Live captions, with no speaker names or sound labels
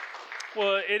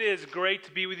Well, it is great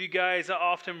to be with you guys. I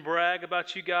often brag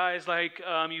about you guys, like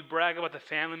you brag about the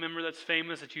family member that's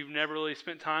famous that you've never really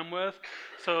spent time with.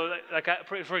 So,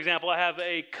 for example, I have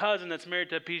a cousin that's married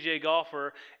to a PGA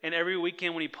golfer, and every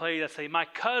weekend when he plays, I say, my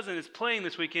cousin is playing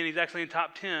this weekend. He's actually in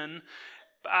top 10.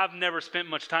 I've never spent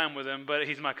much time with him, but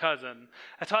he's my cousin.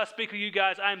 That's how I speak with you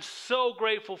guys. I'm so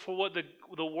grateful for what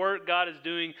the work God is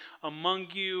doing among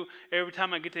you. Every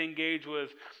time I get to engage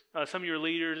with some of your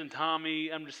leaders and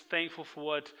Tommy, I'm just thankful for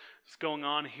what's going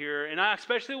on here. And I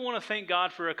especially want to thank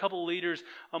God for a couple leaders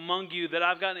among you that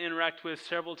I've gotten to interact with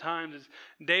several times. It's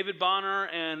David Bonner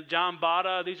and John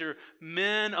Bada. These are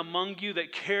men among you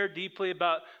that care deeply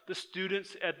about the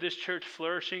students at this church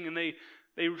flourishing, and they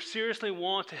seriously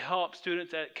want to help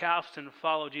students at Capstan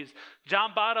follow Jesus.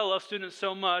 John Bada loves students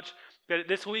so much that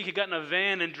this week he got in a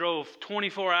van and drove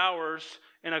 24 hours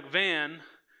in a van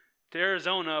to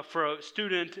Arizona for a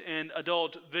student and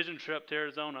adult vision trip to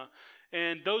Arizona.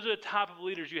 And those are the type of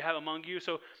leaders you have among you.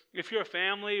 So if you're a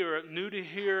family or new to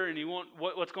here and you want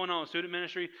what's going on with student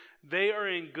ministry, they are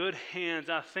in good hands.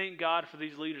 I thank God for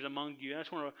these leaders among you. I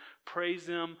just want to praise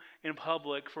them in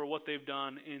public for what they've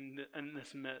done in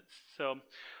this midst. So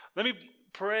let me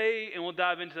pray and we'll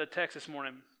dive into the text this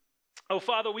morning. Oh,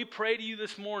 Father, we pray to you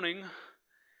this morning,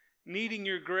 needing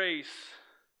your grace,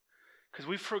 because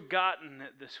we've forgotten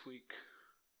it this week.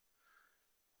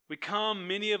 We come,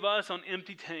 many of us, on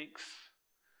empty tanks,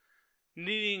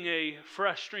 needing a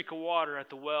fresh drink of water at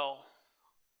the well.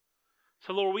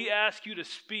 So, Lord, we ask you to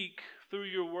speak through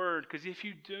your word, because if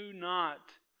you do not,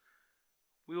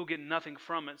 we will get nothing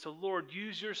from it. So, Lord,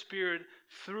 use your Spirit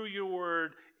through your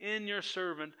word in your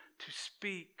servant to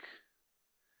speak.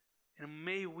 And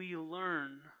may we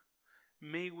learn,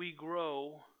 may we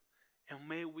grow, and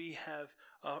may we have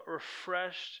a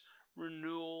refreshed,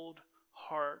 renewed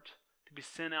heart to be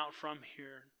sent out from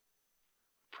here.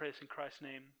 Pray this in Christ's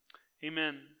name.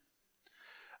 Amen.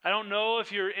 I don't know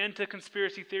if you're into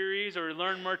conspiracy theories or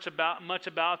learn much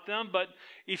about them, but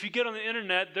if you get on the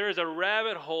internet, there is a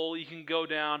rabbit hole you can go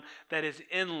down that is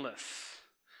endless.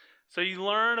 So you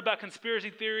learn about conspiracy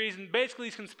theories, and basically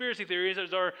these conspiracy theories,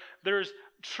 there's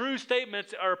true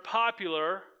statements that are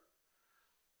popular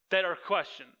that are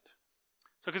questioned.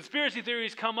 So conspiracy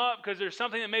theories come up because there's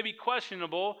something that may be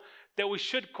questionable that we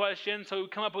should question, so we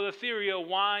come up with a theory of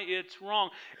why it's wrong.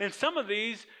 And some of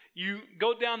these, you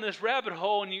go down this rabbit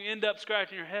hole and you end up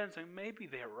scratching your head and saying, maybe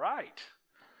they're right.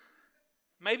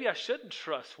 Maybe I shouldn't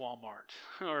trust Walmart.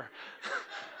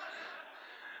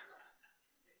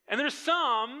 And there's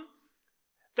some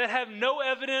that have no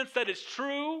evidence that it's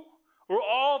true, or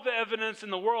all the evidence in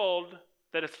the world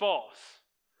that it's false.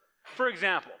 For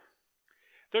example,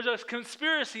 there's a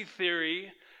conspiracy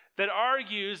theory that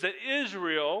argues that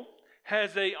Israel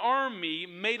has an army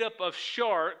made up of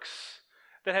sharks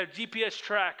that have GPS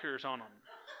trackers on them.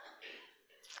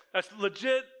 That's a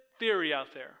legit theory out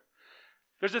there.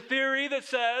 There's a theory that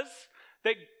says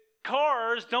that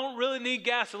cars don't really need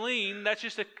gasoline. That's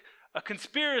just a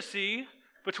conspiracy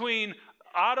between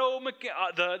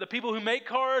the people who make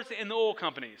cars and the oil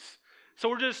companies. So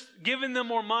we're just giving them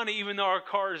more money even though our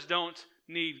cars don't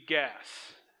need gas.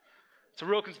 It's a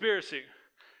real conspiracy.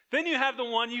 Then you have the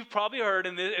one you've probably heard,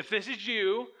 and if this is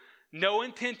you, no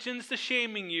intentions to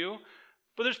shaming you,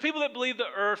 but there's people that believe the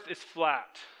earth is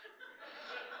flat.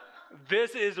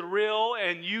 This is real,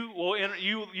 and you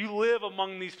live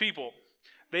among these people.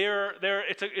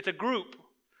 It's a group.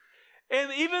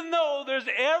 And even though there's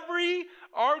every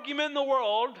argument in the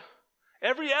world,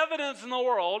 every evidence in the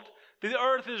world that the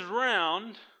earth is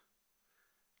round,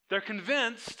 they're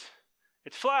convinced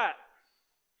it's flat.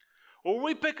 Well,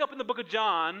 we pick up in the book of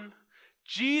John,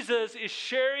 Jesus is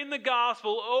sharing the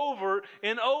gospel over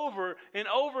and over and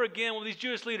over again with these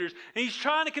Jewish leaders. And he's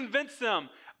trying to convince them,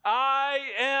 I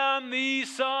am the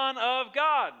Son of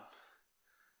God.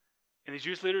 And these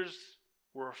Jewish leaders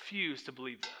will refuse to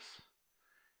believe this.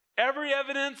 Every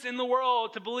evidence in the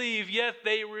world to believe, yet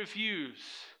they refuse.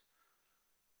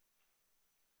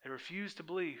 They refuse to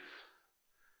believe.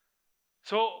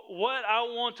 So what I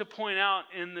want to point out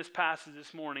in this passage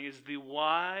this morning is the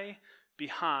why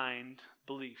behind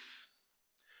belief.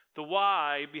 The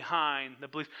why behind the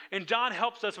belief. And John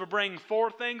helps us by bringing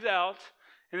four things out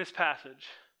in this passage.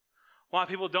 Why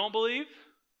people don't believe,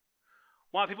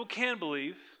 why people can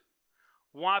believe,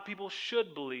 why people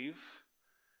should believe,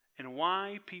 and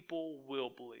why people will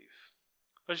believe.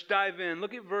 Let's dive in.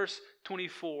 Look at verse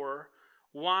 24.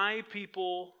 Why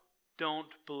people don't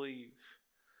believe.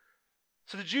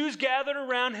 So the Jews gathered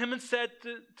around him and said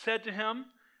to him,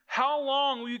 how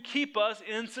long will you keep us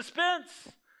in suspense?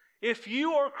 If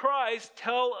you are Christ,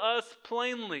 tell us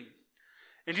plainly.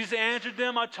 And Jesus answered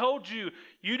them, I told you,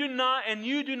 you do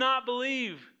not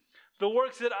believe. The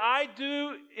works that I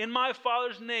do in my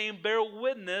Father's name bear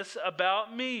witness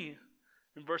about me.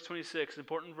 In verse 26,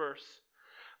 important verse.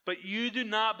 But you do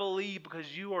not believe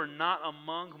because you are not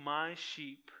among my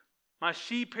sheep. My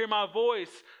sheep hear my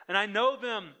voice, and I know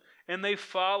them, and they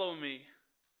follow me.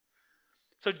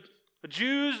 So the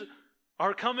Jews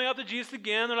are coming up to Jesus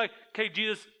again. They're like, okay,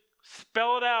 Jesus,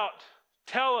 spell it out.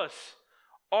 Tell us,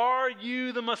 are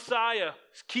you the Messiah?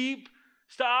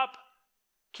 Stop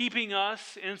keeping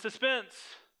us in suspense.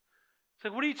 It's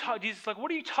like, Jesus is like, what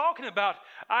are you talking about?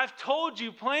 I've told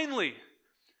you plainly.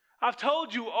 I've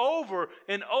told you over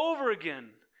and over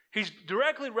again. He's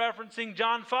directly referencing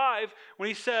John 5 when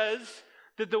he says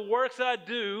that the works that I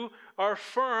do are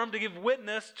firm to give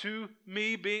witness to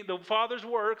me, being the Father's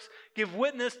works, give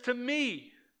witness to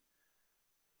me.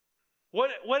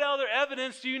 What other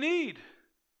evidence do you need?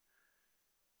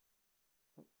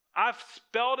 I've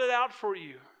spelled it out for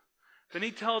you. Then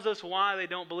he tells us why they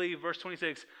don't believe. Verse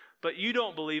 26, but you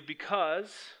don't believe because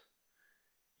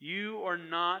you are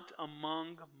not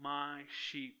among my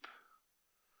sheep.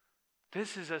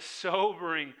 This is a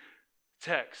sobering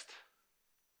text.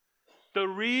 The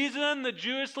reason the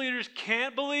Jewish leaders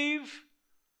can't believe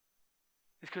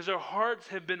is because their hearts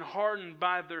have been hardened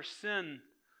by their sin.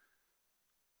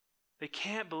 They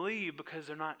can't believe because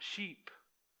they're not sheep.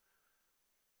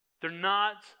 They're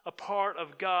not a part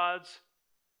of God's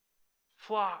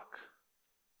flock.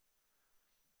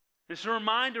 It's a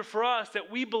reminder for us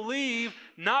that we believe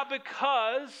not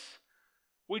because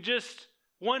we just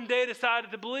one day decided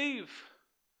to believe.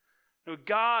 No,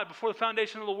 God, before the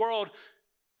foundation of the world,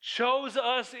 chose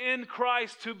us in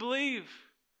Christ to believe.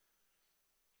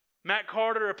 Matt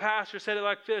Carter, a pastor, said it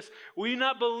like this: we do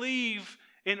not believe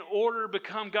in order to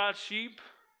become God's sheep.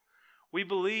 We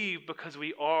believe because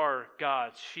we are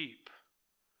God's sheep.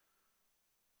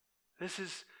 This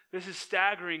is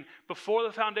staggering. Before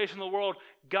the foundation of the world,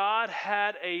 God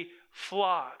had a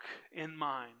flock in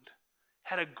mind,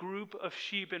 had a group of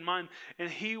sheep in mind, and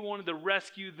he wanted to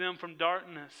rescue them from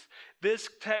darkness. This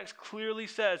text clearly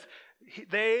says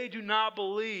they do not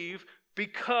believe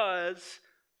because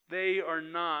they are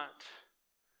not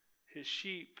his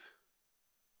sheep.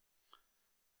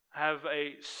 I have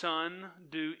a son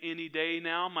due any day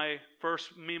now, me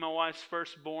and my wife's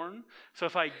firstborn. So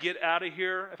if I get out of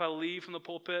here, if I leave from the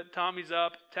pulpit, Tommy's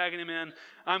up, tagging him in,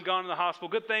 I'm gone to the hospital.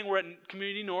 Good thing we're at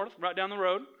Community North, right down the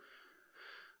road.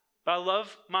 But I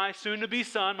love my soon-to-be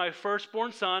son, my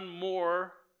firstborn son,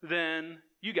 more than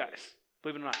you guys,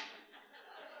 believe it or not.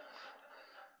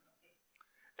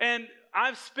 And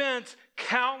I've spent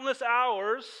countless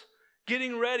hours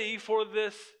getting ready for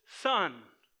this son.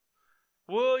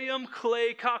 William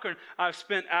Clay Cochran. I've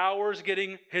spent hours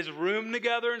getting his room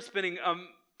together and spending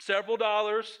several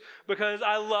dollars because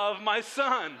I love my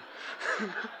son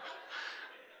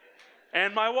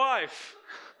and my wife.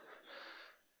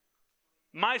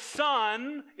 My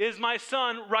son is my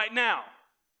son right now.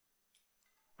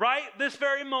 Right this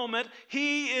very moment,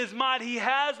 he is mine. He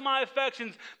has my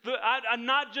affections. I'm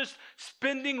not just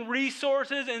spending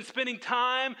resources and spending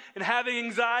time and having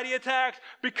anxiety attacks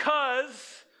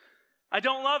because I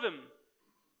don't love him.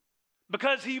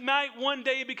 Because he might one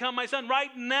day become my son.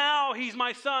 Right now, he's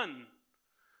my son.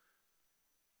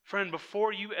 Friend,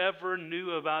 before you ever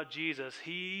knew about Jesus,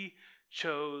 he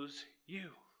chose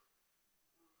you.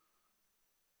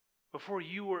 Before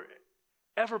you were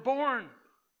ever born,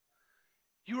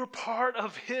 you were part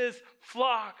of his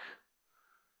flock.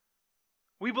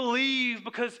 We believe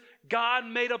because God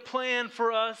made a plan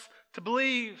for us to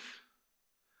believe.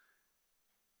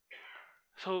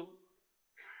 So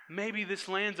maybe this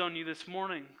lands on you this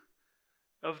morning,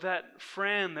 of that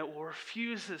friend that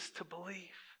refuses to believe.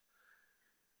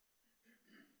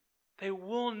 They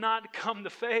will not come to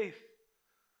faith.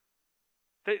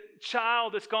 That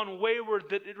child that's gone wayward,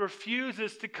 that it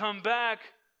refuses to come back.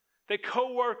 That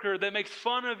coworker that makes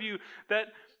fun of you. That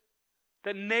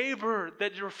neighbor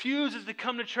that refuses to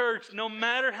come to church no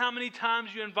matter how many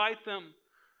times you invite them.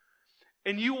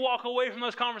 And you walk away from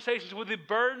those conversations with the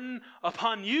burden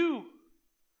upon you.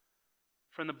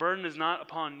 Friend, the burden is not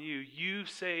upon you. You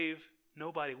save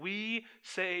nobody. We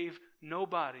save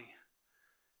nobody.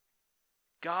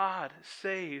 God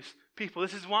saves people.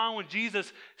 This is why when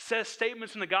Jesus says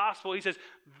statements in the gospel, he says,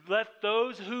 let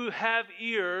those who have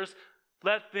ears,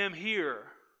 let them hear.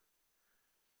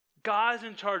 God is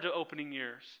in charge of opening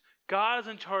ears. God is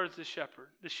in charge of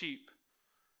the sheep.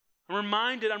 I'm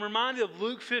reminded of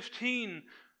Luke 15,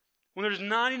 when there's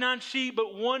 99 sheep,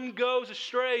 but one goes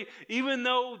astray. Even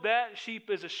though that sheep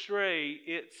is astray,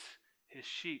 it's his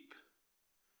sheep.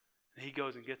 And he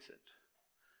goes and gets it.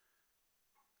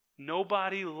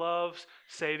 Nobody loves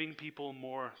saving people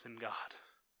more than God.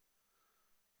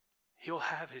 He'll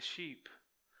have his sheep.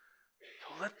 So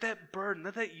let that burden,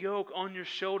 let that yoke on your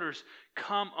shoulders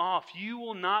come off. You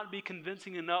will not be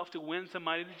convincing enough to win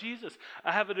somebody to Jesus.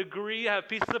 I have a degree, I have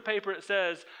pieces of paper that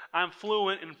says I'm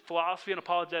fluent in philosophy and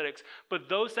apologetics, but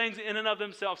those things in and of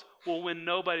themselves will win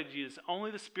nobody to Jesus.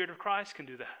 Only the Spirit of Christ can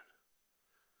do that.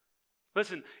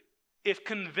 Listen, if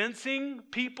convincing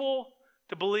people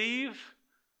to believe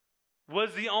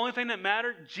was the only thing that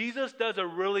mattered, Jesus does a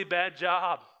really bad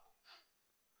job.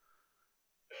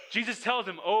 Jesus tells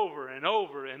them over and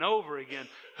over and over again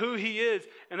who he is,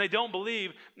 and they don't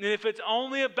believe. And if it's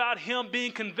only about him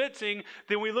being convincing,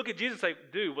 then we look at Jesus and say,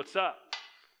 dude, what's up?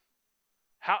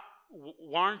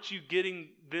 Why aren't you getting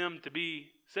them to be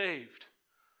saved?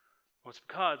 Well, it's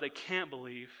because they can't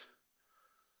believe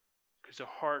because their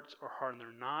hearts are hardened.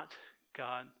 They're not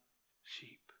God's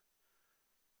sheep.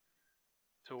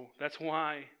 So that's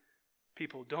why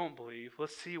people don't believe.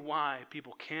 Let's see why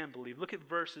people can believe. Look at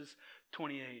verses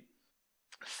 28.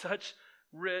 Such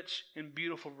rich and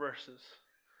beautiful verses.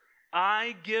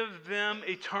 I give them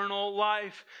eternal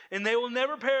life, and they will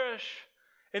never perish,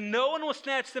 and no one will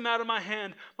snatch them out of my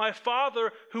hand. My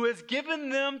Father, who has given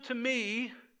them to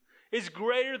me, is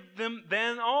greater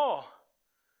than all,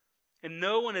 and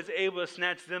no one is able to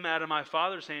snatch them out of my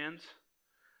Father's hands.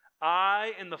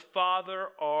 I and the Father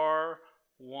are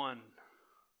one.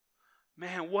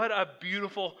 Man, what a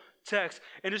beautiful text.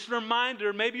 And just a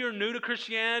reminder, maybe you're new to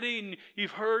Christianity and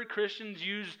you've heard Christians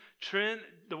use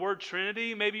the word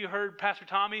Trinity. Maybe you heard Pastor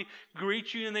Tommy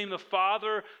greet you in the name of the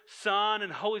Father, Son,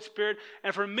 and Holy Spirit.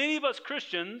 And for many of us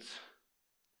Christians,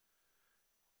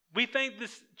 we think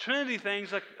this Trinity thing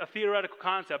is like a theoretical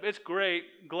concept. It's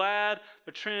great, glad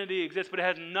the Trinity exists, but it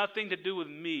has nothing to do with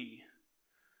me.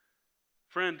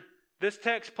 Friend, this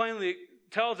text plainly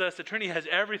tells us the Trinity has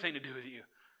everything to do with you.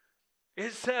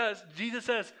 It says, Jesus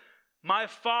says, my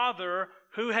Father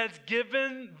who has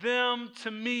given them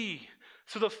to me.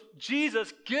 So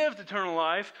Jesus gives eternal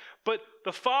life, but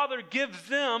the Father gives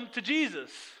them to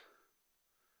Jesus.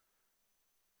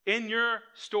 In your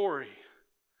story,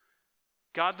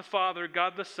 God the Father,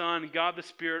 God the Son, God the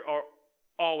Spirit are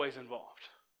always involved.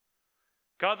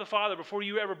 God the Father, before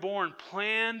you were ever born,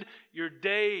 planned your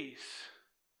days.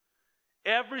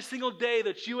 Every single day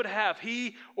that you would have,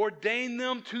 he ordained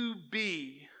them to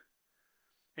be.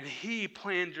 And he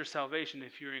planned your salvation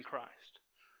if you're in Christ.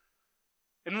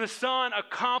 And the Son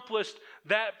accomplished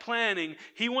that planning.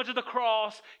 He went to the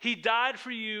cross, he died for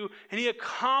you, and he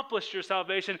accomplished your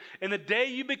salvation. And the day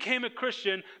you became a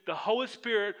Christian, the Holy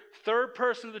Spirit, third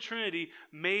person of the Trinity,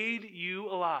 made you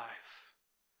alive.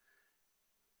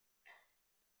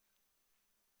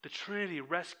 The Trinity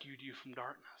rescued you from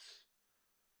darkness.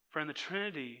 Friend, the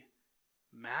Trinity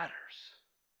matters.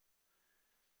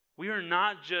 We are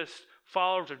not just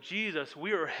followers of Jesus.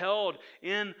 We are held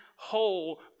in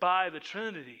whole by the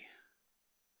Trinity.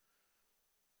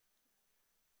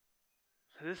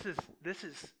 This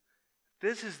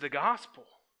is the gospel.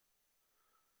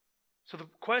 So the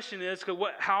question is,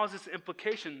 how is this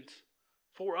implications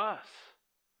for us?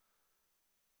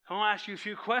 I want to ask you a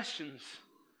few questions.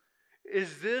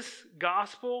 Is this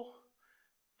gospel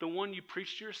the one you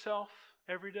preach to yourself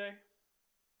every day?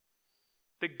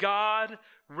 That God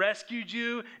rescued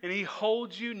you and he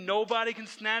holds you. Nobody can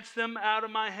snatch them out of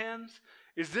my hands.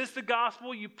 Is this the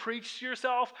gospel you preach to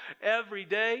yourself every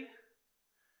day?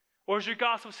 Or does your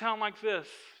gospel sound like this?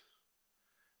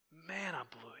 Man, I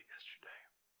blew it yesterday.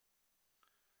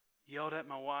 Yelled at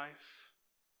my wife.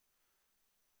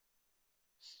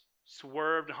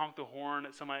 Swerved and honked the horn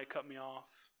at somebody that cut me off.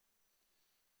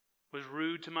 Was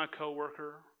rude to my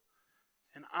coworker.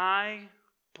 And I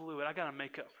blew it. I got to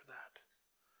make up for that.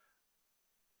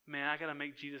 Man, I got to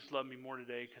make Jesus love me more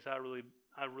today because I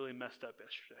really messed up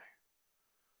yesterday.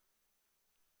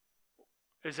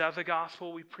 Is that the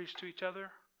gospel we preach to each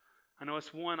other? I know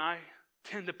it's one I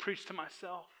tend to preach to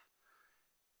myself.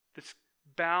 This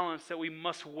balance that we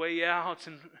must weigh out,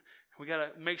 and we got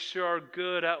to make sure our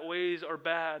good outweighs our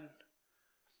bad.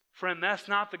 Friend, that's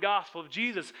not the gospel of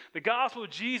Jesus. The gospel of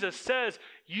Jesus says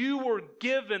you were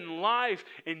given life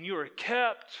and you are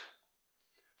kept.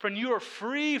 Friend, you are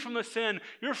free from the sin.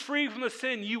 You're free from the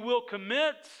sin you will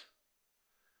commit.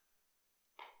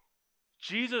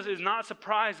 Jesus is not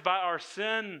surprised by our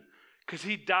sin because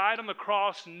he died on the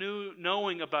cross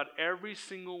knowing about every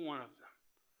single one of them.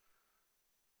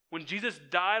 When Jesus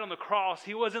died on the cross,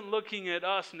 he wasn't looking at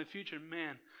us in the future.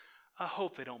 Man, I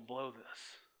hope they don't blow this.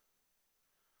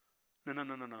 No.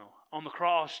 On the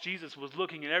cross, Jesus was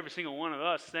looking at every single one of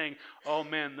us saying, oh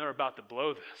man, they're about to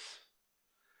blow this.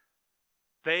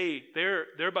 They're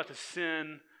about to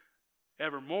sin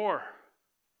evermore.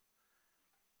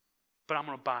 But I'm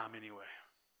going to buy them anyway.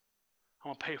 I'm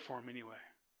going to pay for them anyway.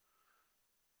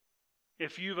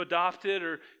 If you've adopted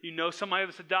or you know somebody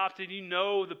that's adopted, you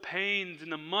know the pains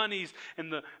and the monies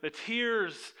and the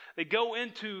tears that go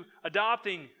into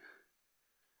adopting.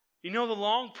 You know the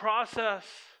long process,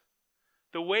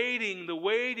 the waiting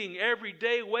every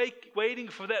day, waiting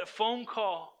for that phone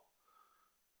call.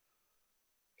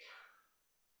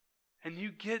 And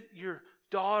you get your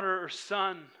daughter or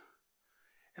son,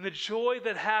 and the joy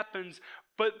that happens.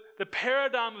 But the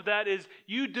paradigm of that is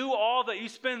you do all that. You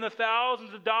spend the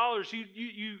thousands of dollars.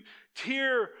 You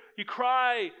tear, you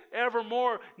cry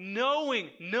evermore, knowing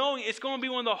it's going to be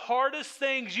one of the hardest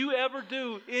things you ever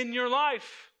do in your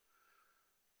life.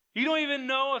 You don't even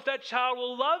know if that child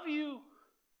will love you.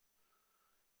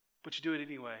 But you do it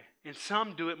anyway. And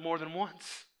some do it more than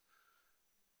once.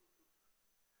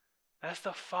 That's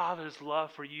the Father's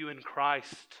love for you in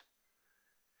Christ.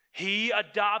 He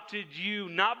adopted you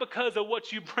not because of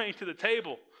what you bring to the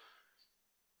table.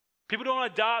 People don't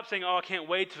adopt saying, I can't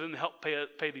wait for them to help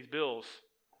pay these bills.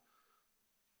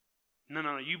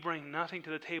 No. You bring nothing to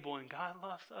the table, and God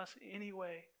loves us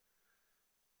anyway.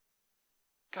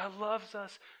 God loves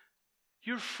us.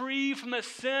 You're free from the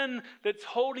sin that's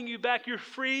holding you back. You're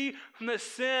free from the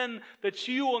sin that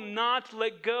you will not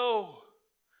let go.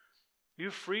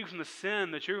 You're free from the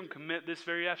sin that you're going to commit this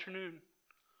very afternoon.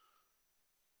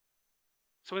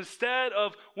 So instead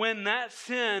of when that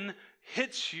sin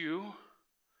hits you,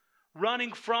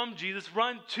 running from Jesus,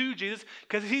 run to Jesus,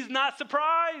 because he's not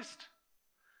surprised.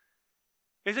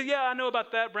 He said, I know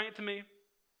about that. Bring it to me.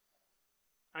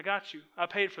 I got you. I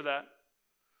paid for that.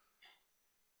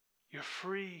 You're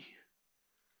free.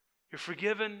 You're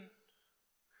forgiven.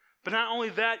 But not only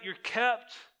that, you're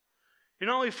kept. You're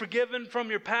not only forgiven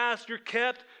from your past, you're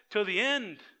kept till the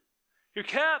end. You're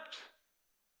kept.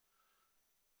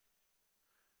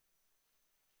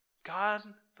 God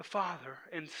the Father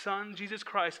and Son Jesus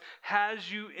Christ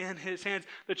has you in his hands.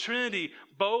 The Trinity,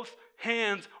 both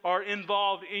hands are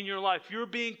involved in your life. You're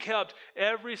being kept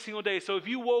every single day. So if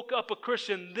you woke up a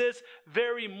Christian this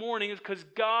very morning, it's because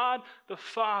God the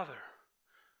Father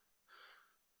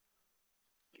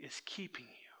is keeping you.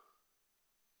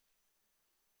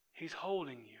 He's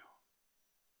holding you.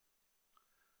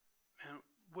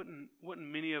 Man, wouldn't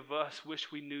many of us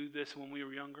wish we knew this when we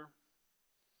were younger?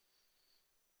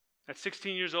 At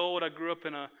 16 years old, I grew up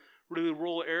in a really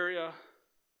rural area.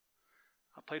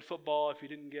 I played football, if you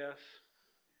didn't guess.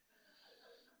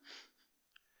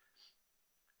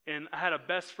 And I had a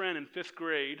best friend in 5th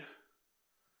grade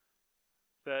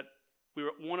that we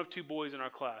were one of 2 boys in our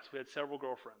class. We had several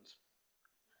girlfriends.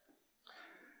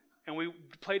 And we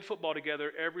played football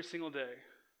together every single day.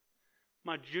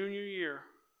 My junior year,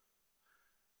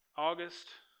 August,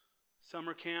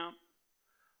 summer camp,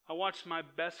 I watched my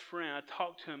best friend. I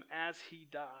talked to him as he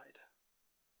died.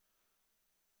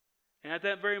 And at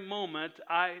that very moment,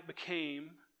 I became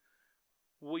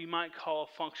what you might call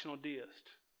a functional deist.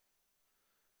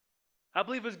 I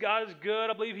believe his God is good.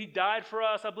 I believe he died for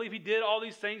us. I believe he did all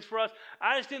these things for us.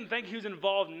 I just didn't think he was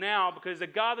involved now, because the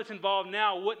God that's involved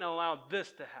now wouldn't allow this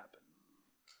to happen.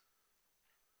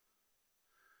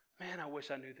 Man, I wish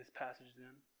I knew this passage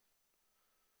then.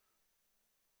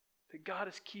 That God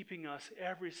is keeping us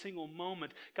every single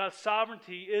moment. God's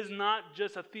sovereignty is not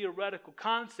just a theoretical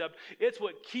concept. It's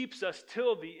what keeps us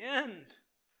till the end.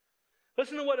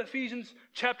 Listen to what Ephesians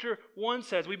chapter 1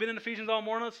 says. We've been in Ephesians all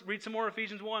morning. Let's read some more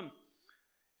Ephesians 1.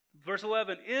 Verse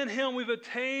 11. In him we've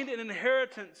attained an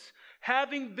inheritance,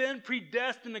 having been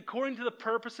predestined according to the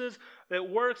purposes that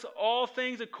works all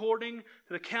things according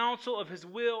to the counsel of his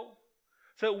will,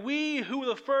 so that we who were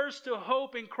the first to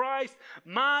hope in Christ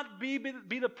might be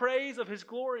the praise of his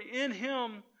glory. In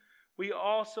him we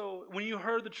also, when you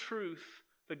heard the truth,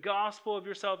 the gospel of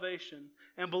your salvation,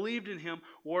 and believed in him,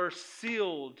 were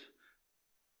sealed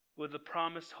with the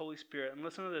promised Holy Spirit. And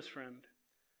listen to this, friend.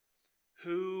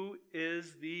 Who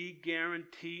is the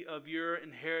guarantee of your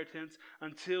inheritance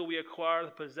until we acquire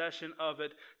the possession of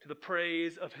it to the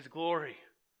praise of his glory?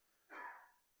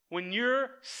 When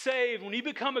you're saved, when you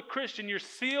become a Christian, you're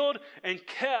sealed and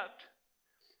kept.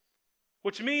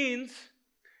 Which means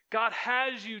God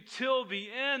has you till the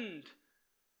end.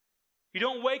 You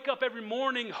don't wake up every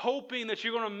morning hoping that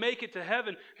you're going to make it to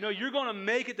heaven. No, you're going to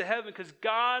make it to heaven because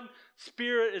God's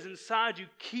Spirit is inside you,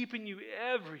 keeping you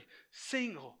every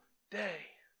single day.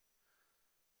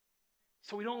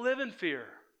 So we don't live in fear.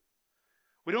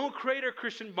 We don't create our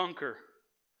Christian bunker,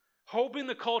 hoping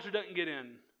the culture doesn't get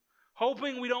in.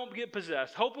 Hoping we don't get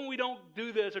possessed. Hoping we don't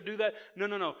do this or do that.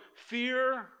 No.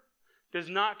 Fear does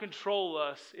not control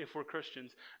us if we're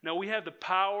Christians. No, we have the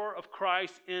power of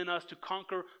Christ in us to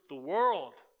conquer the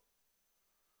world.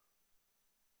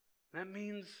 That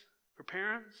means for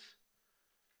parents,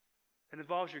 it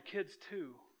involves your kids too.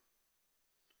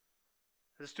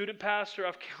 As a student pastor,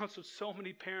 I've counseled so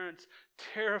many parents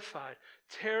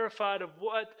terrified of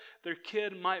what their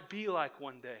kid might be like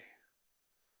one day.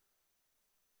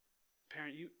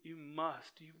 Parent, you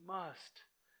must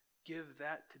give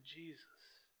that to Jesus.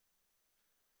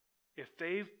 If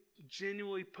they've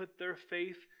genuinely put their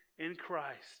faith in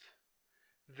Christ,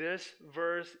 this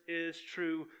verse is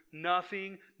true.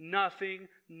 Nothing can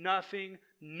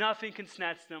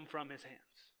snatch them from his hands.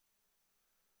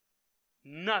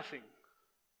 Nothing.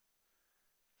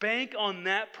 Bank on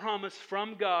that promise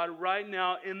from God right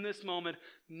now in this moment.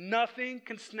 Nothing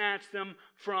can snatch them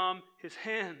from his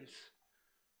hands.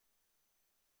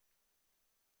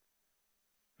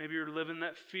 Maybe you're living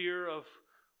that fear of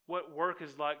what work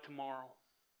is like tomorrow.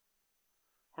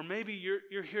 Or maybe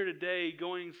you're here today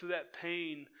going through that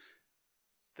pain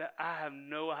that I have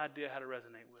no idea how to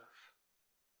resonate with.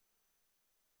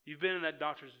 You've been in that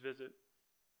doctor's visit.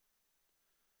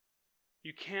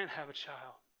 You can't have a child.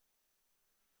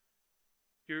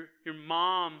 Your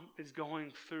mom is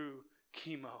going through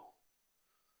chemo.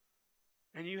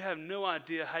 And you have no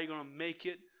idea how you're going to make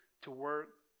it to work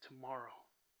tomorrow.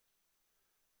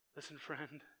 Listen,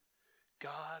 friend,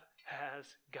 God has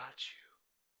got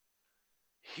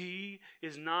you. He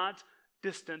is not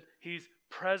distant. He's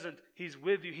present. He's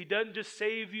with you. He doesn't just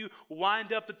save you,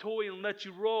 wind up the toy, and let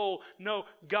you roll. No,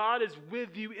 God is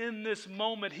with you in this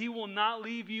moment. He will not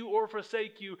leave you or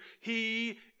forsake you.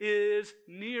 He is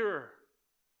near.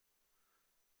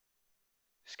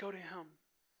 Just go to him.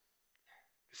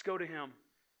 Just go to him.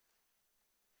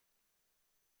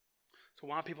 So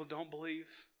why people don't believe,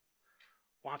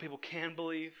 why people can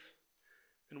believe,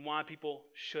 and why people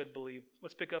should believe.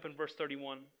 Let's pick up in verse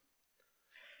 31.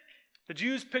 The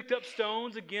Jews picked up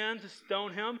stones again to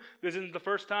stone him. This isn't the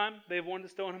first time they've wanted to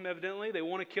stone him, evidently. They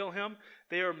want to kill him.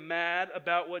 They are mad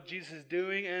about what Jesus is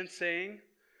doing and saying.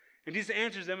 And Jesus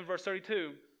answers them in verse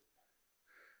 32.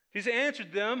 Jesus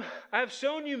answered them, I have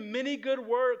shown you many good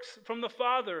works from the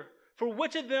Father. For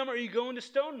which of them are you going to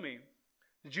stone me?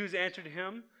 The Jews answered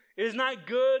him, it is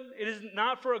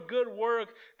not for a good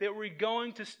work that we're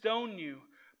going to stone you,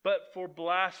 but for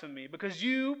blasphemy. Because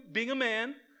you, being a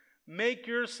man, make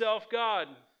yourself God.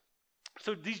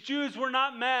 So these Jews were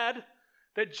not mad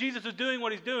that Jesus was doing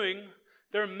what he's doing.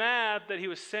 They're mad that he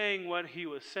was saying what he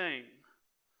was saying.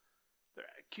 They're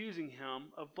accusing him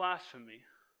of blasphemy.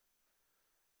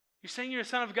 You're saying you're a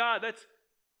son of God.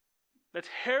 That's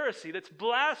heresy. That's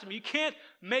blasphemy. You can't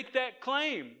make that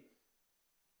claim.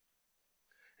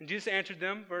 And Jesus answered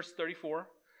them, verse 34,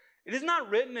 it is not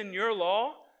written in your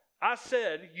law, I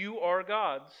said you are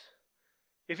gods.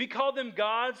 If he called them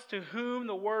gods to whom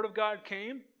the word of God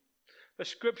came, the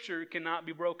scripture cannot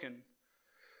be broken.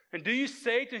 And do you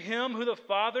say to him who the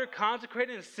Father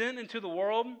consecrated and sent into the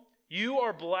world, you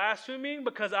are blaspheming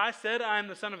because I said I am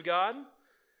the Son of God?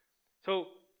 So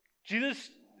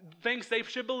Jesus thinks they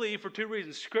should believe for two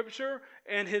reasons, Scripture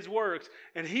and his works.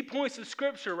 And he points to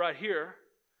Scripture right here.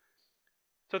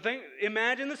 So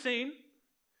imagine the scene.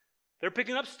 They're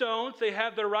picking up stones. They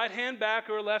have their right hand back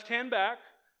or left hand back,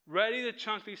 ready to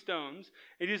chunk these stones.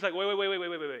 And he's like, wait.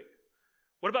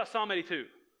 What about Psalm 82?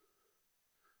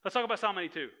 Let's talk about Psalm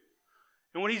 82.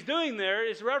 And what he's doing there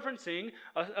is referencing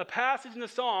a passage in the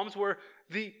Psalms where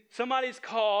somebody's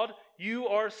called, you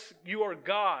are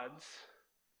gods.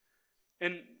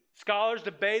 And scholars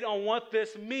debate on what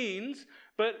this means,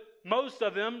 but most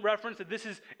of them reference that this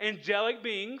is angelic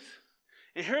beings.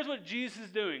 And here's what Jesus is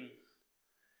doing.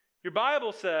 Your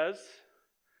Bible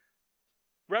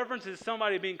references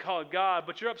somebody being called God,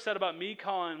 but you're upset about me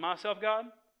calling myself God?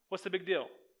 What's the big deal?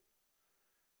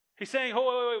 He's saying,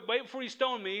 wait before you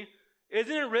stone me.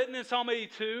 Isn't it written in Psalm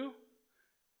 82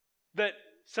 that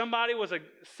somebody was a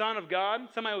son of God?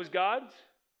 Somebody was God's?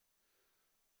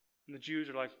 And the Jews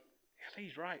are like, I think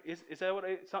he's right. Is that what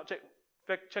it's not?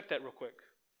 Check that real quick.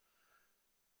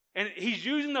 And he's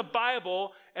using the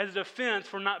Bible as a defense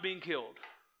for not being killed.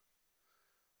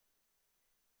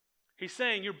 He's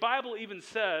saying your Bible even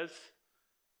says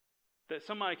that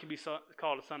somebody can be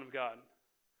called a son of God.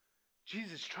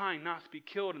 Jesus is trying not to be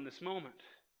killed in this moment.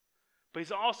 But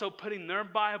he's also putting their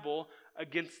Bible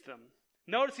against them.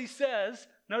 Notice he says,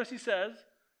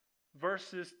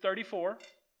 verses 34,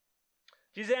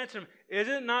 Jesus answered him, is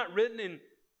it not written in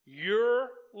your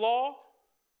law?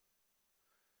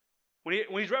 When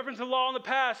he's referencing the law in the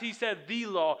past, he said the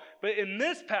law. But in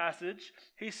this passage,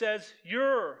 he says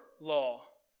your law.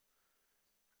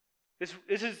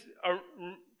 This is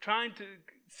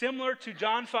similar to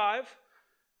John 5.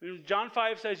 John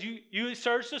 5 says, you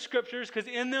search the scriptures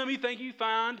because in them you think you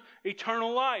find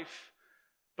eternal life.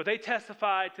 But they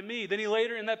testify to me. Then he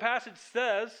later in that passage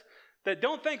says that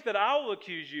don't think that I will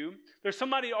accuse you. There's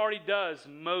somebody who already does,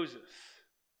 Moses.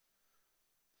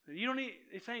 You don't need,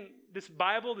 he's saying this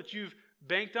Bible that you've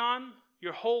banked on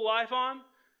your whole life on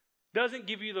doesn't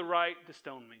give you the right to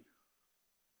stone me.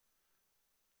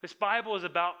 This Bible is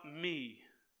about me.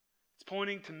 It's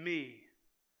pointing to me.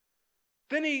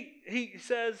 Then he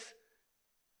says,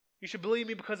 you should believe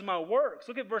me because of my works.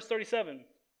 Look at verse 37.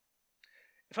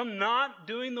 If I'm not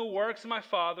doing the works of my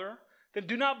Father, then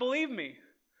do not believe me.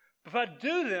 But if I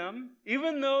do them,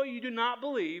 even though you do not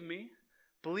believe me,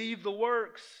 believe the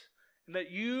works, and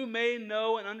that you may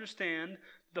know and understand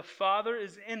the Father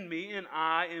is in me and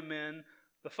I am in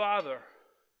the Father.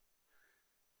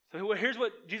 So here's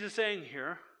what Jesus is saying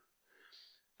here.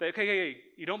 That, okay,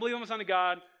 you don't believe I'm the Son of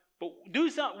God, but do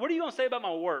something. What are you going to say about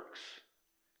my works?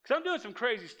 Because I'm doing some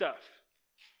crazy stuff.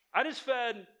 I just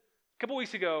fed, a couple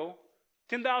weeks ago,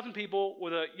 10,000 people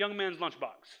with a young man's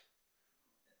lunchbox.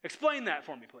 Explain that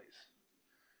for me, please.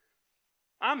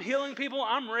 I'm healing people.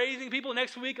 I'm raising people.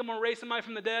 Next week, I'm going to raise somebody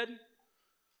from the dead.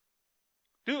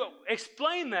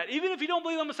 Explain that. Even if you don't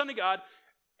believe I'm the Son of God,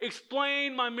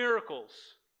 explain my miracles.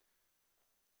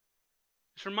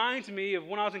 This reminds me of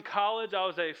when I was in college. I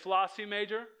was a philosophy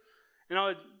major, and I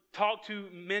would talk to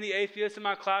many atheists in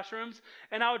my classrooms,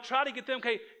 and I would try to get them,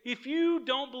 okay, if you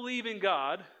don't believe in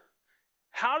God,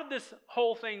 how did this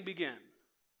whole thing begin?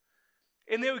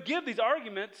 And they would give these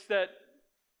arguments that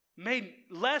made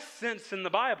less sense in the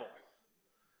Bible.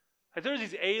 Like there's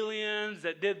these aliens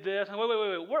that did this. Wait.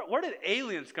 Where did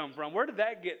aliens come from? Where did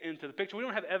that get into the picture? We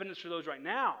don't have evidence for those right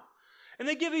now. And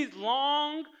they give these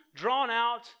long,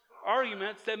 drawn-out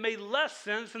arguments that made less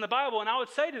sense in the Bible. And I would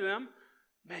say to them,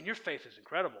 man, your faith is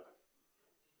incredible.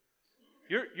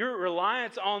 Your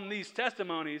reliance on these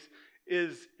testimonies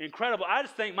is incredible. I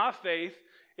just think my faith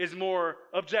is more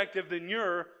objective than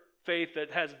your faith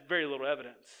that has very little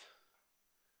evidence.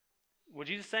 What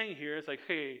Jesus is saying here is like,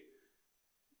 hey,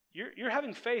 you're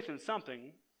having faith in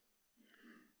something.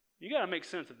 You got to make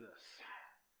sense of this.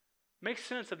 Make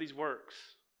sense of these works.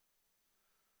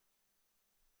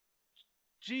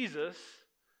 Jesus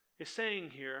is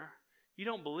saying here, you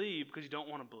don't believe because you don't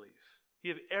want to believe.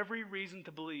 You have every reason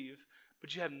to believe,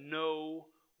 but you have no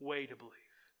way to believe.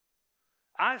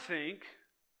 I think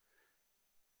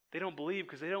they don't believe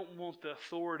because they don't want the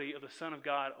authority of the Son of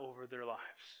God over their lives.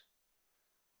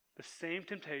 The same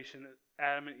temptation that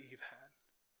Adam and Eve had.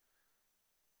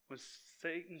 When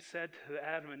Satan said to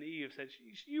Adam and Eve, said,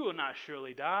 you will not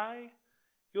surely die.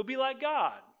 You'll be like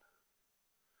God.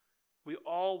 We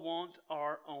all want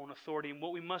our own authority. And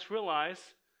what we must realize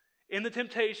in the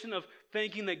temptation of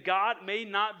thinking that God may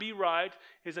not be right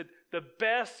is that the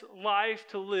best life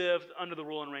to live under the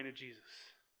rule and reign of Jesus.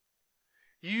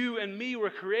 You and me were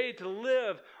created to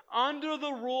live under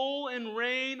the rule and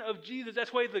reign of Jesus.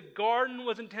 That's the way the garden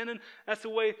was intended. That's the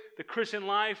way the Christian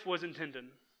life was intended.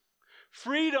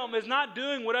 Freedom is not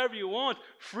doing whatever you want.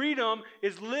 Freedom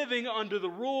is living under the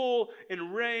rule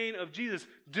and reign of Jesus.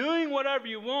 Doing whatever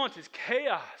you want is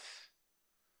chaos.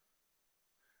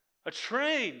 A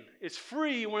train is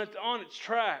free when it's on its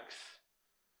tracks.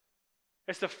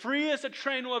 It's the freest a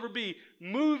train will ever be,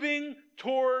 moving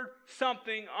toward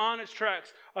something on its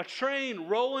tracks. A train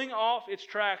rolling off its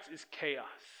tracks is chaos.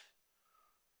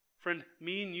 Friend,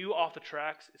 me and you off the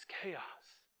tracks is chaos.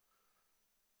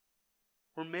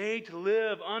 We're made to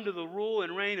live under the rule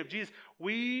and reign of Jesus.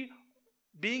 We,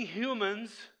 being humans,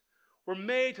 were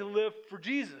made to live for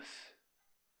Jesus.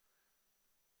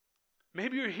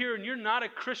 Maybe you're here and you're not a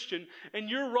Christian and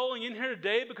you're rolling in here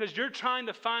today because you're trying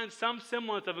to find some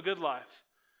semblance of a good life.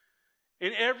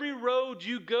 And every road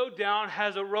you go down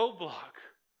has a roadblock.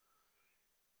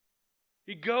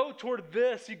 You go toward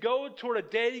this, you go toward a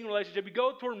dating relationship, you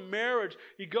go toward marriage,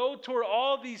 you go toward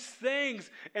all these things,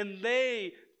 and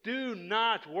they do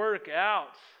not work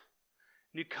out.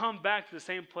 And you come back to the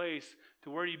same place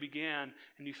to where you began,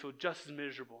 and you feel just as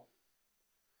miserable.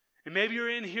 And maybe you're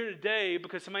in here today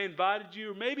because somebody invited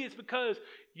you, or maybe it's because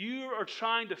you are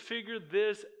trying to figure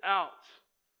this out.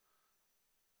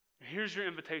 And here's your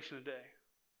invitation today.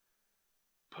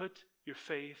 Put your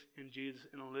faith in Jesus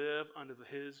and live under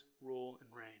His rule and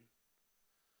reign.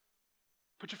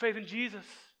 Put your faith in Jesus.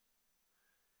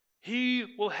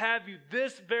 He will have you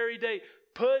this very day.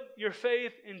 Put your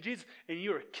faith in Jesus, and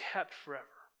you are kept forever.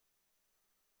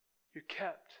 You're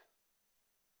kept.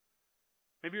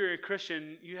 Maybe you're a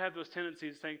Christian, you have those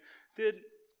tendencies saying,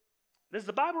 does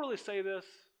the Bible really say this?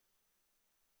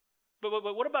 But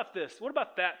what about this? What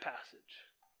about that passage?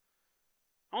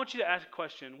 I want you to ask a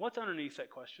question. What's underneath that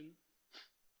question?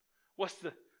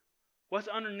 What's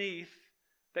underneath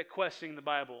that question in the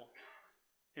Bible?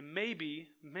 And maybe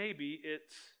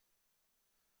it's,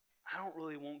 I don't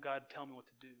really want God to tell me what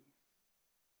to do.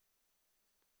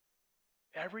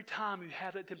 Every time you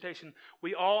have that temptation,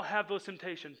 we all have those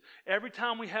temptations. Every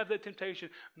time we have that temptation,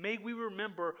 may we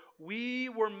remember we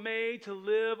were made to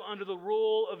live under the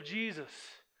rule of Jesus.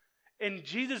 And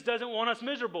Jesus doesn't want us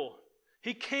miserable.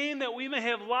 He came that we may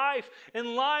have life,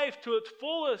 and life to its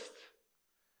fullest.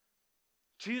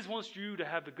 Jesus wants you to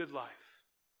have the good life.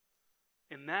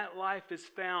 And that life is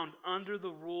found under the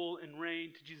rule and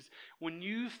reign to Jesus. When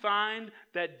you find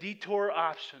that detour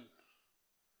option,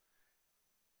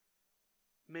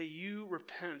 may you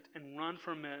repent and run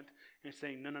from it and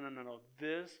say, no.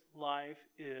 This life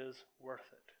is worth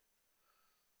it.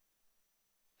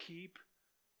 Keep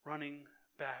running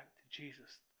back to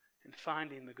Jesus and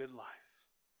finding the good life.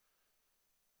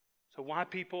 So why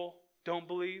people don't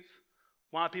believe,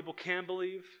 why people can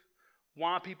believe,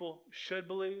 why people should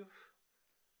believe,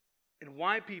 and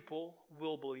why people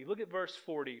will believe. Look at verse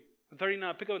 40,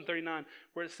 39, pick up in 39,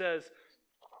 where it says,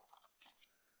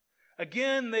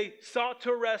 again, they sought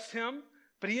to arrest him,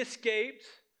 but he escaped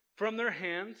from their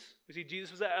hands. You see,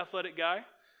 Jesus was that athletic guy.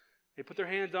 They put their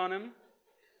hands on him.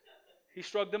 He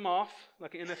shrugged them off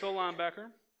like an NFL linebacker.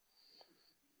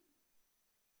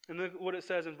 And look what it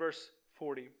says in verse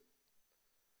 40.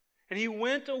 And he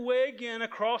went away again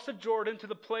across the Jordan to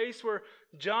the place where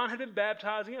John had been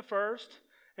baptizing at first,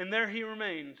 and there he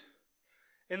remained.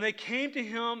 And they came to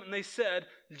him and they said,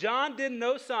 John did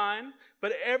no sign,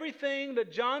 but everything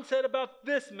that John said about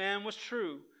this man was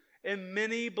true. And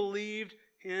many believed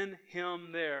in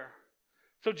him there.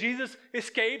 So Jesus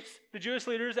escapes the Jewish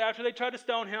leaders after they tried to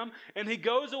stone him. And he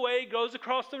goes away, goes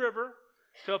across the river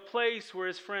to a place where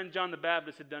his friend John the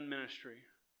Baptist had done ministry.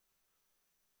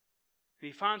 And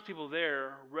he finds people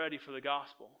there ready for the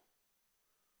gospel.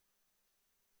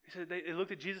 He said, they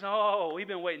looked at Jesus, oh, we've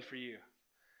been waiting for you.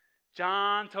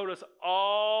 John told us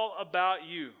all about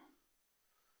you.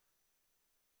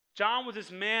 John was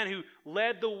this man who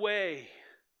led the way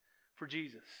for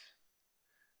Jesus.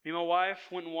 Me and my wife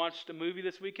went and watched a movie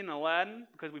this weekend, Aladdin,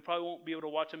 because we probably won't be able to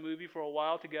watch a movie for a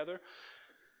while together.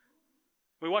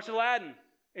 We watched Aladdin,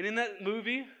 and in that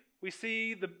movie, we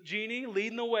see the genie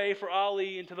leading the way for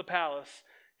Ali into the palace.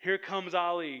 Here comes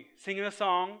Ali, singing a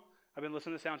song. I've been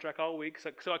listening to the soundtrack all week,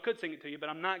 so I could sing it to you, but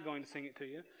I'm not going to sing it to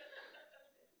you.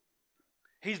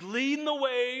 He's leading the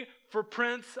way for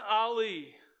Prince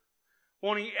Ali,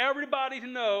 wanting everybody to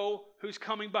know who's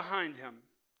coming behind him.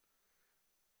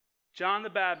 John the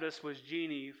Baptist was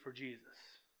genie for Jesus.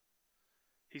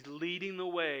 He's leading the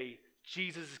way.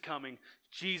 Jesus is coming.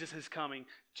 Jesus is coming.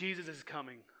 Jesus is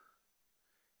coming.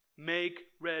 Make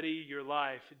ready your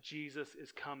life. Jesus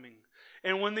is coming.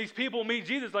 And when these people meet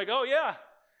Jesus, like, oh yeah,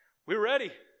 we're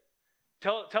ready.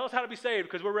 Tell us how to be saved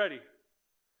because we're ready.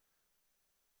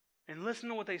 And listen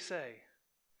to what they say.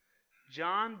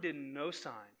 John did no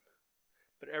sign,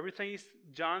 but everything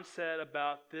John said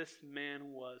about this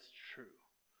man was true.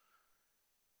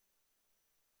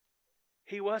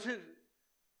 He wasn't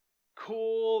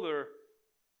cool or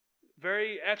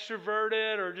very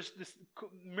extroverted or just this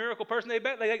miracle person. They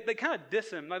kind of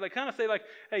diss him. They kind of say, like,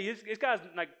 hey, this guy's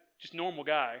like just normal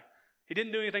guy. He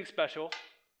didn't do anything special,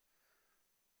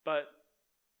 but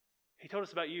he told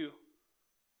us about you.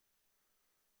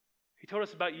 He told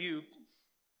us about you.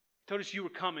 He told us you were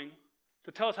coming.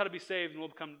 So tell us how to be saved and we'll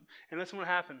become. And listen what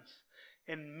happens.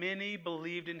 And many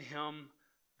believed in him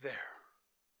there.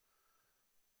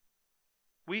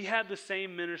 We have the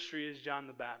same ministry as John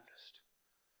the Baptist.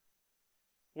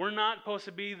 We're not supposed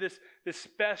to be this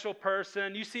special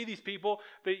person. You see these people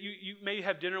that you maybe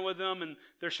have dinner with them and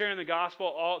they're sharing the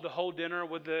gospel the whole dinner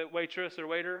with the waitress or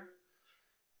waiter.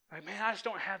 Like, man, I just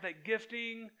don't have that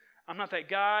gifting. I'm not that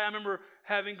guy. I remember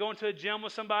going to a gym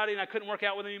with somebody and I couldn't work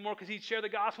out with him anymore because he'd share the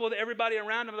gospel with everybody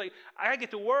around him. Like, I got to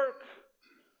get to work.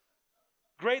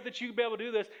 Great that you can be able to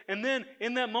do this. And then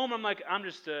in that moment, I'm like, I'm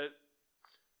just a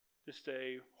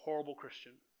horrible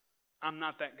Christian. I'm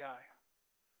not that guy.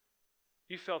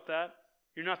 You felt that?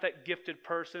 You're not that gifted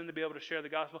person to be able to share the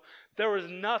gospel. There was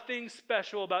nothing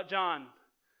special about John.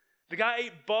 The guy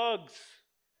ate bugs.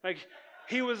 Like,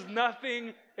 he was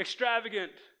nothing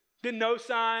extravagant. Did no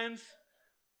signs.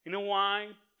 You know why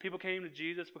people came to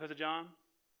Jesus because of John?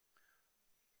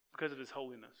 Because of his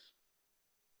holiness.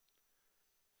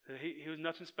 He was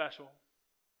nothing special.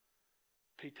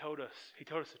 But he told us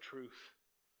the truth.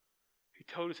 He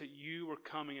told us that you were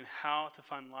coming and how to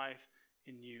find life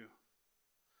in you.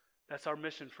 That's our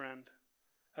mission, friend.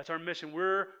 That's our mission.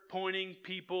 We're pointing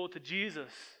people to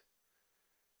Jesus.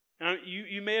 Now,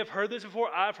 you may have heard this before.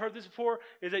 I've heard this before,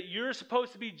 is that you're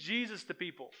supposed to be Jesus to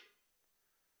people.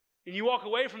 And you walk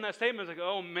away from that statement, it's like,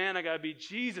 oh man, I got to be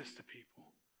Jesus to people.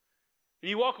 And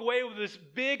you walk away with this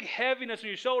big heaviness on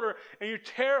your shoulder, and you're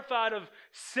terrified of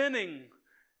sinning.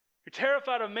 You're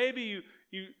terrified of maybe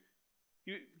you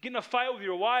get in a fight with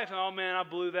your wife, and oh man, I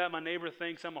blew that. My neighbor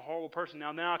thinks I'm a horrible person.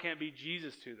 Now I can't be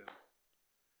Jesus to them.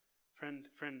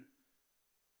 Friend,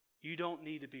 you don't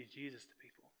need to be Jesus to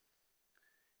people.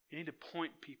 You need to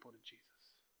point people to Jesus.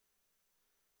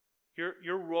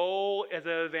 Your role as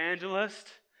an evangelist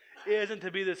isn't to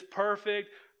be this perfect,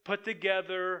 put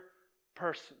together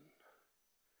person.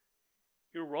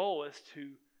 Your role is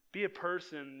to be a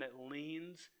person that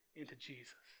leans into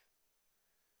Jesus.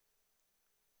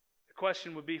 The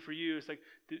question would be for you, is like,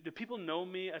 do people know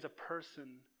me as a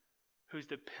person who's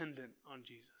dependent on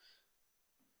Jesus?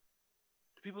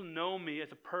 Do people know me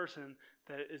as a person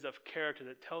that is of character,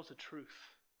 that tells the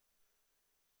truth?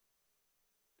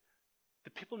 Do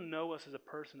people know us as a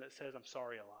person that says, I'm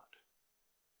sorry a lot?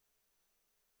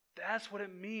 That's what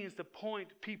it means to point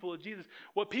people to Jesus.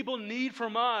 What people need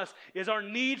from us is our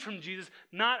need from Jesus,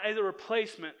 not as a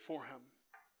replacement for him.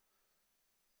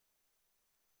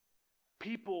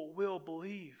 People will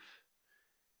believe.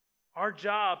 Our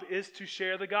job is to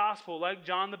share the gospel like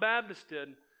John the Baptist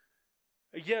did.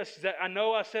 Yes, I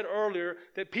know I said earlier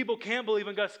that people can't believe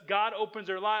unless God opens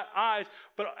their eyes,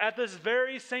 but at this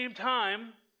very same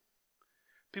time,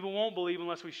 people won't believe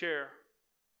unless we share.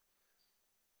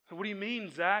 So what do you mean,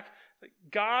 Zach?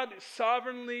 God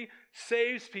sovereignly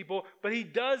saves people, but he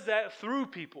does that through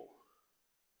people.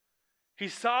 He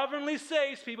sovereignly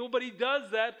saves people, but he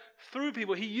does that through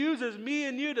people. He uses me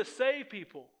and you to save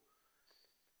people.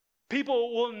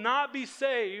 People will not be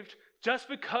saved just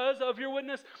because of your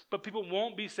witness, but people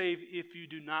won't be saved if you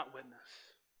do not witness.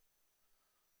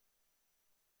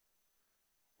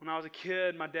 When I was a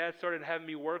kid, my dad started having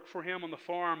me work for him on the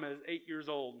farm at 8 years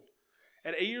old.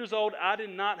 At 8 years old, I did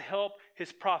not help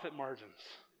his profit margins.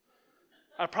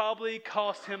 I probably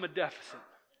cost him a deficit.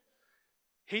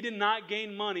 He did not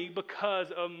gain money because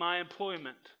of my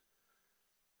employment.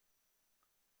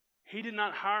 He did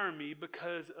not hire me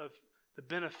because of the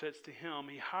benefits to him.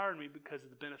 He hired me because of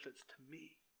the benefits to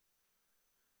me.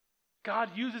 God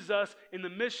uses us in the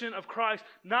mission of Christ,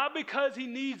 not because he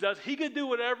needs us. He can do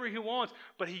whatever he wants,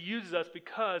 but he uses us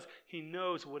because he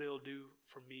knows what it'll do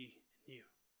for me and you.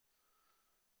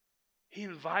 He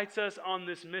invites us on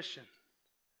this mission.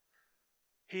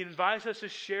 He invites us to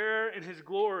share in his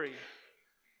glory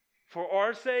for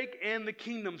our sake and the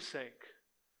kingdom's sake.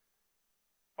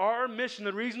 Our mission,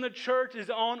 the reason the church is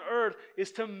on earth,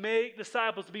 is to make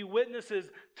disciples, to be witnesses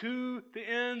to the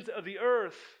ends of the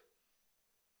earth.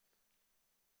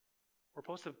 We're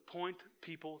supposed to point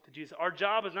people to Jesus. Our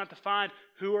job is not to find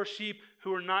who are sheep,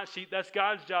 who are not sheep. That's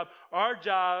God's job. Our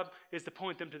job is to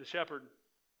point them to the shepherd.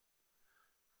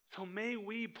 So may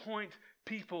we point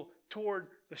people toward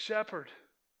the shepherd.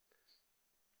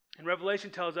 And Revelation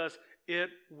tells us it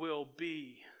will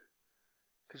be.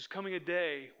 Because there's coming a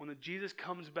day when Jesus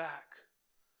comes back.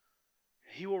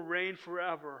 He will reign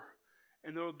forever.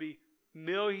 And there will be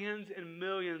millions and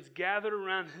millions gathered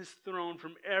around his throne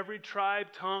from every tribe,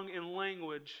 tongue, and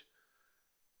language,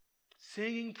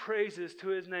 singing praises to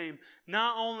his name.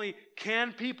 Not only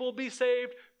can people be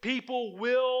saved, people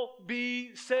will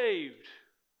be saved.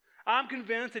 I'm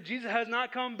convinced that Jesus has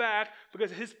not come back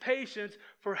because of his patience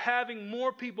for having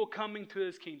more people coming to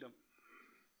his kingdom.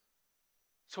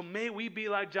 So may we be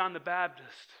like John the Baptist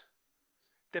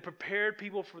that prepared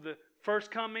people for the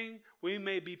first coming. We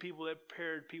may be people that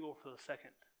prepared people for the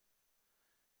second.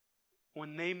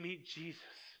 When they meet Jesus,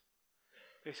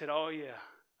 they said, oh yeah,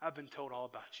 I've been told all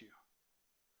about you.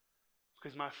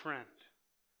 Because my friend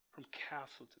from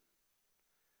Castleton,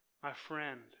 my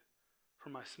friend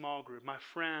from my small group, my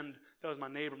friend that was my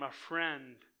neighbor, my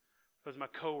friend that was my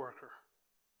coworker.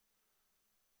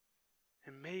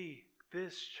 And may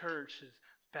this church's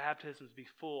baptisms be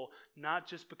full, not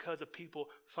just because of people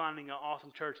finding an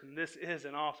awesome church, and this is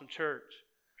an awesome church.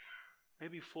 May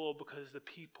be full because the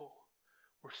people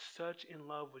were such in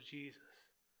love with Jesus,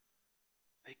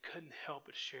 they couldn't help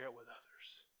but share it with others.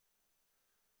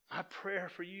 My prayer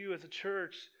for you as a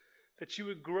church, that you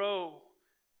would grow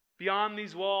beyond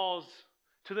these walls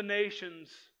to the nations.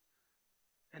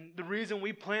 And the reason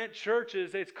we plant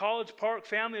churches, it's College Park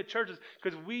Family of Churches,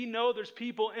 because we know there's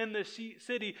people in this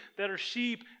city that are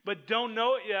sheep but don't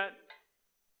know it yet.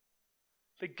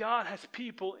 That God has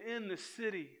people in the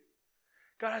city.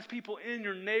 God has people in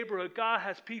your neighborhood. God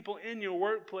has people in your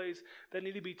workplace that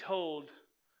need to be told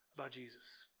about Jesus.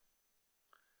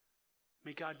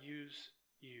 May God use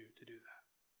you to do that.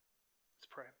 Let's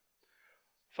pray.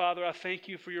 Father, I thank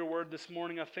you for your word this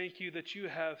morning. I thank you that you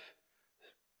have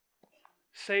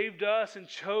saved us and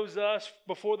chose us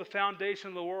before the foundation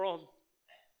of the world.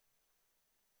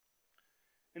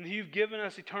 And you've given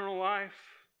us eternal life.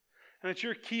 And that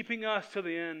you're keeping us to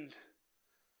the end.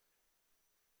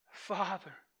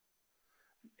 Father,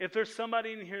 if there's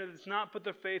somebody in here that's not put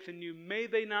their faith in you, may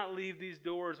they not leave these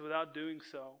doors without doing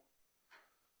so.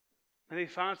 May they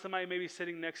find somebody maybe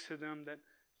sitting next to them that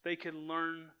they can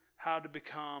learn how to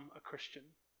become a Christian.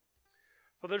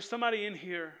 Well, there's somebody in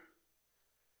here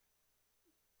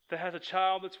that has a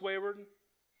child that's wayward,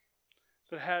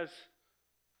 that has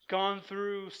gone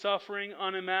through suffering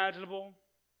unimaginable,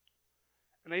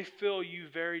 and they feel you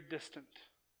very distant.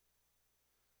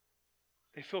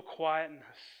 They feel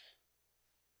quietness.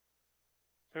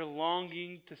 They're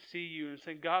longing to see you and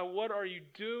saying, God, what are you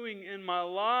doing in my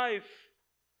life?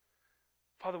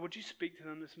 Father, would you speak to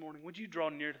them this morning? Would you draw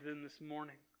near to them this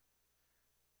morning?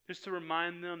 Just to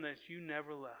remind them that you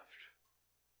never left.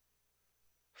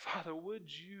 Father, would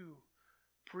you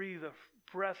breathe a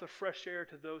breath of fresh air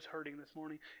to those hurting this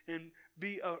morning and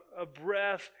be a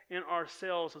breath in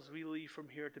ourselves as we leave from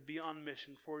here to be on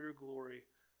mission for your glory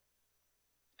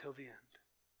till the end.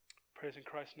 Praise in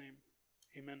Christ's name.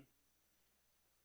 Amen.